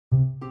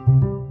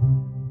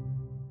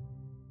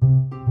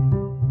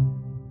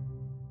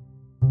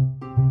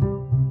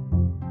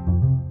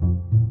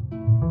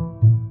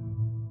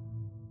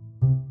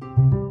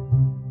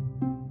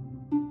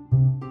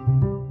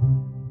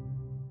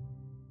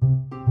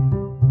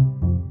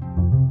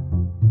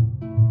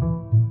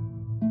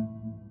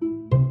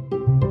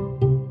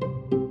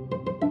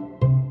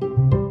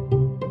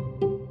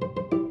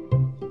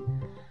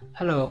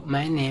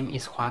my name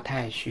is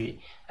Huatai Xu.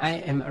 I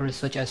am a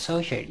research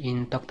associate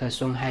in Dr.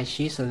 Songhai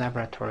Xi's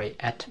laboratory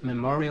at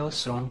Memorial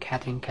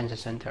Sloan-Kettering Cancer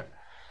Center.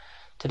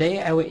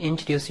 Today I will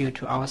introduce you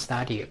to our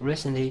study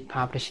recently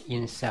published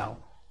in Cell,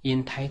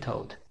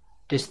 entitled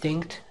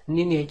Distinct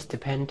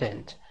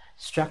Lineage-Dependent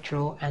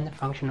Structural and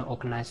Functional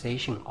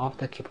Organization of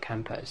the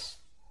Hippocampus.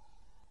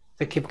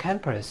 The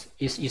hippocampus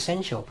is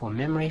essential for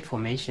memory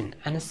formation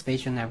and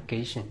spatial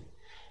navigation.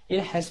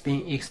 It has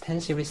been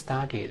extensively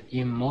studied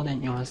in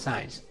modern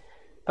neuroscience,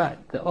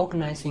 but the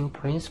organizing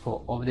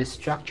principle of this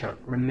structure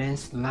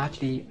remains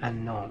largely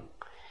unknown.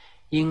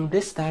 In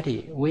this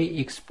study, we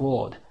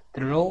explored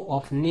the role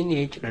of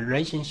lineage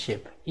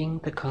relationship in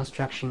the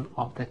construction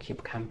of the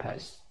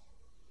hippocampus.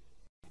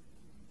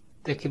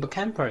 The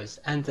hippocampus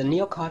and the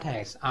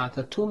neocortex are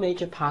the two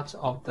major parts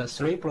of the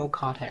cerebral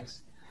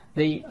cortex.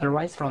 They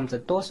arise from the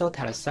dorsal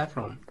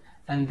telencephalon,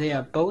 and they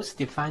are both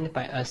defined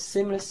by a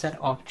similar set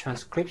of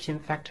transcription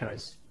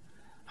factors.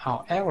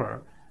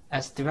 However,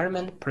 as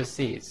development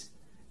proceeds,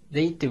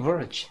 they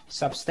diverge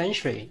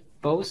substantially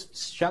both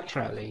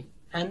structurally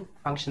and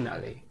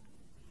functionally.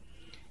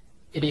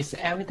 It is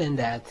evident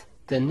that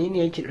the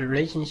lineage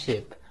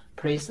relationship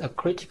plays a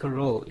critical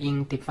role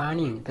in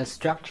defining the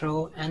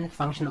structural and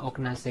functional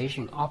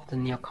organization of the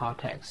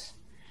neocortex,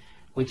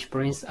 which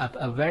brings up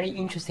a very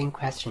interesting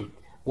question.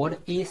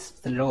 What is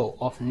the role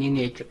of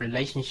lineage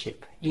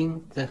relationship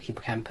in the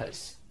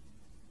hippocampus?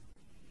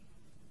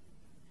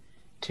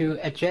 To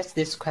address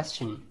this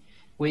question,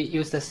 we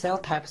use the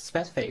cell-type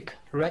specific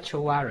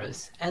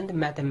retrovirus and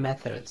meta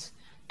methods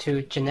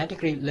to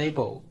genetically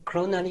label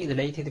clonally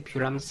related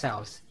pyramid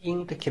cells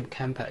in the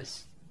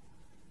hippocampus.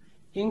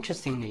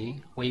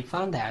 Interestingly, we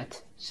found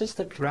that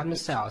sister pyramid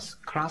cells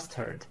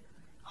clustered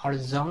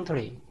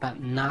horizontally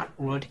but not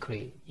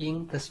vertically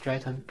in the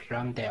stratum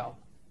pyramidale.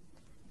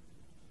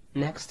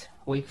 Next,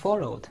 we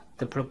followed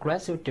the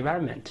progressive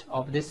development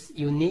of this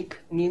unique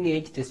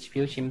lineage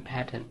distribution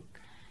pattern.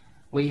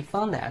 We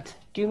found that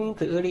during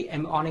the early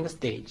embryonic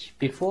stage,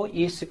 before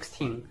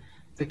E16,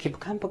 the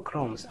hippocampal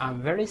clones are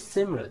very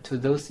similar to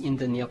those in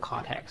the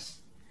neocortex.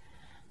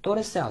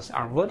 Daughter cells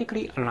are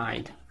vertically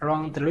aligned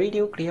around the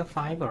radioglial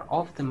fiber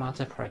of the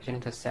mother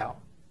progenitor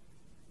cell.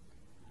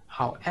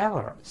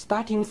 However,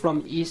 starting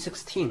from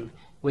E16,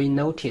 we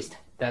noticed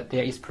that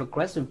there is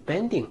progressive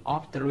bending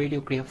of the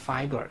radioglial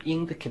fiber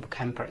in the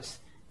hippocampus,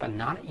 but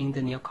not in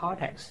the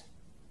neocortex.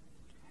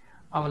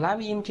 Our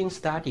live imaging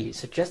study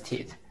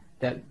suggested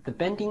that the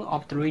bending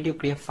of the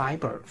radioglial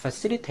fiber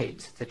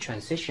facilitates the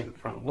transition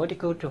from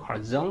vertical to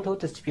horizontal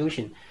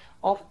distribution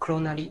of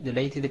clonally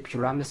related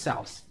pyramid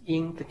cells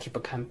in the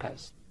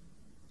hippocampus.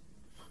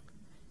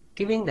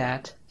 Given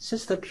that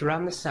sister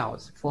pyramid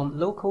cells form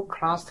local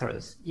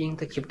clusters in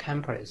the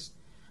hippocampus,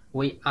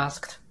 we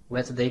asked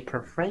whether they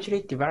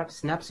preferentially develop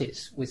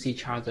synapses with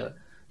each other,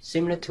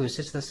 similar to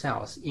sister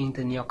cells in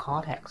the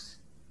neocortex.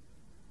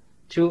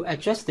 To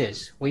address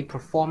this, we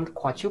performed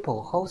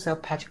quadruple whole cell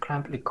patch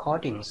clamp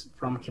recordings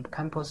from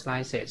hippocampal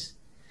slices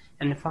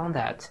and found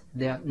that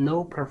there are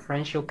no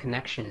preferential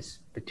connections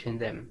between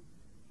them.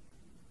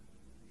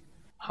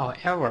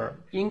 However,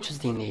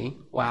 interestingly,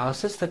 while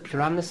sister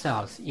pyramid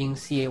cells in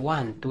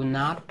CA1 do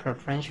not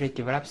preferentially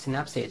develop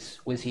synapses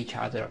with each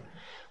other,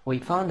 we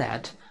found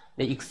that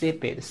they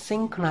exhibit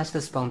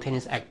synchronized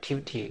spontaneous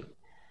activity,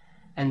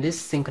 and this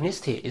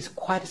synchronicity is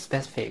quite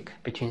specific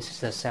between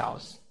sister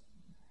cells.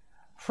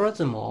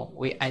 Furthermore,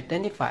 we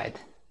identified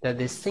that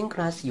these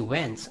synchronized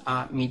events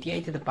are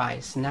mediated by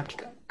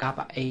synaptic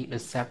GABA-A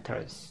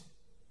receptors.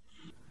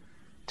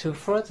 To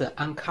further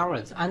uncover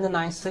the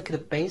underlying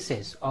circuit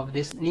basis of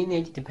this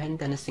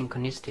lineage-dependent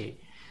synchronicity,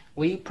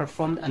 we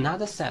performed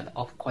another set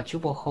of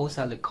quadruple whole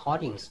cell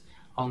recordings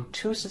on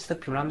two sister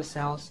pyramid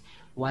cells,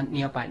 one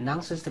nearby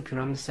non-sister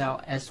pyramid cell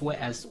as well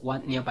as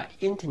one nearby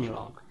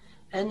interneuron,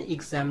 and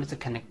examined the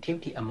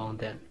connectivity among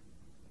them.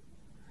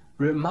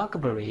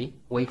 Remarkably,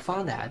 we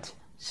found that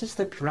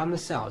sister pyramid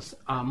cells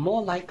are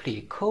more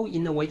likely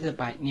co-innervated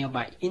by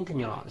nearby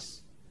interneurons.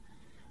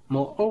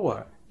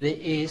 Moreover, there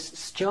is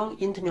strong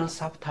interneuron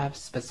subtype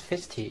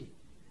specificity.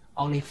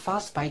 Only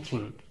fast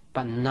spiking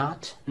but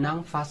not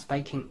non-fast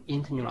spiking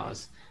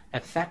interneurons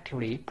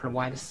effectively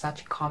provide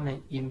such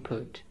common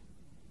input.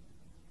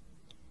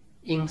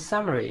 In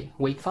summary,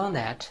 we found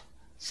that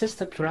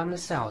sister pyramid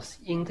cells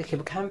in the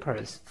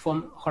hippocampus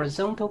form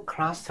horizontal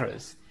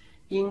clusters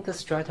in the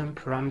stratum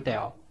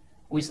pyramidale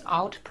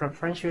without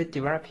preferentially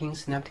developing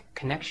synaptic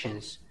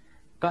connections,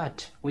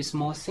 but with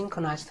more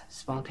synchronized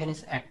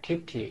spontaneous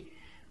activity,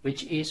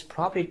 which is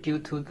probably due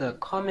to the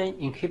common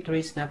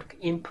inhibitory synaptic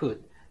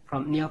input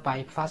from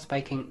nearby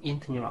fast-spiking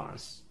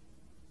interneurons.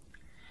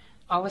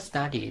 Our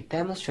study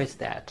demonstrates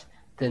that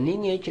the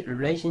lineage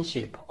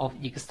relationship of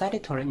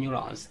excitatory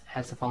neurons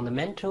has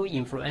fundamental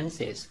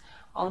influences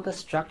on the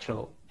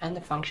structural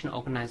and functional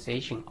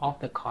organization of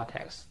the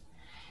cortex,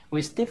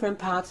 with different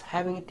parts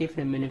having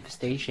different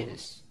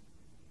manifestations.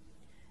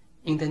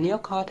 In the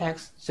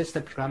neocortex,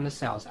 sister pyramid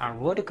cells are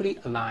vertically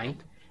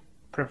aligned,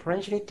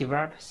 preferentially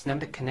develop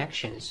synaptic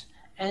connections,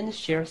 and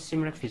share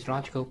similar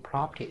physiological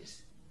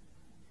properties.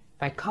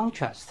 By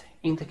contrast,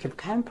 in the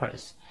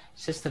hippocampus,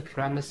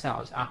 cytopyramidal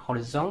cells are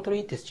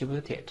horizontally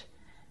distributed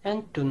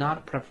and do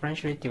not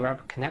preferentially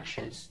develop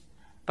connections,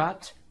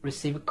 but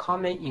receive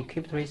common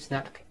inhibitory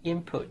synaptic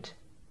input.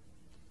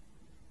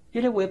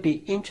 It will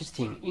be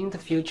interesting in the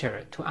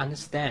future to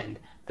understand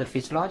the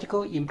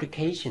physiological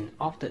implication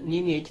of the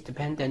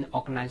lineage-dependent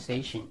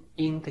organization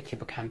in the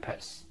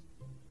hippocampus.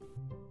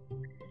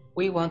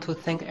 We want to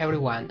thank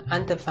everyone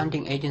and the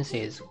funding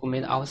agencies who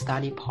made our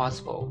study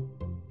possible.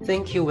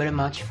 Thank you very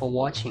much for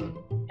watching,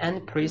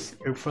 and please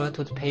refer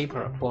to the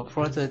paper for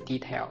further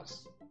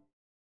details.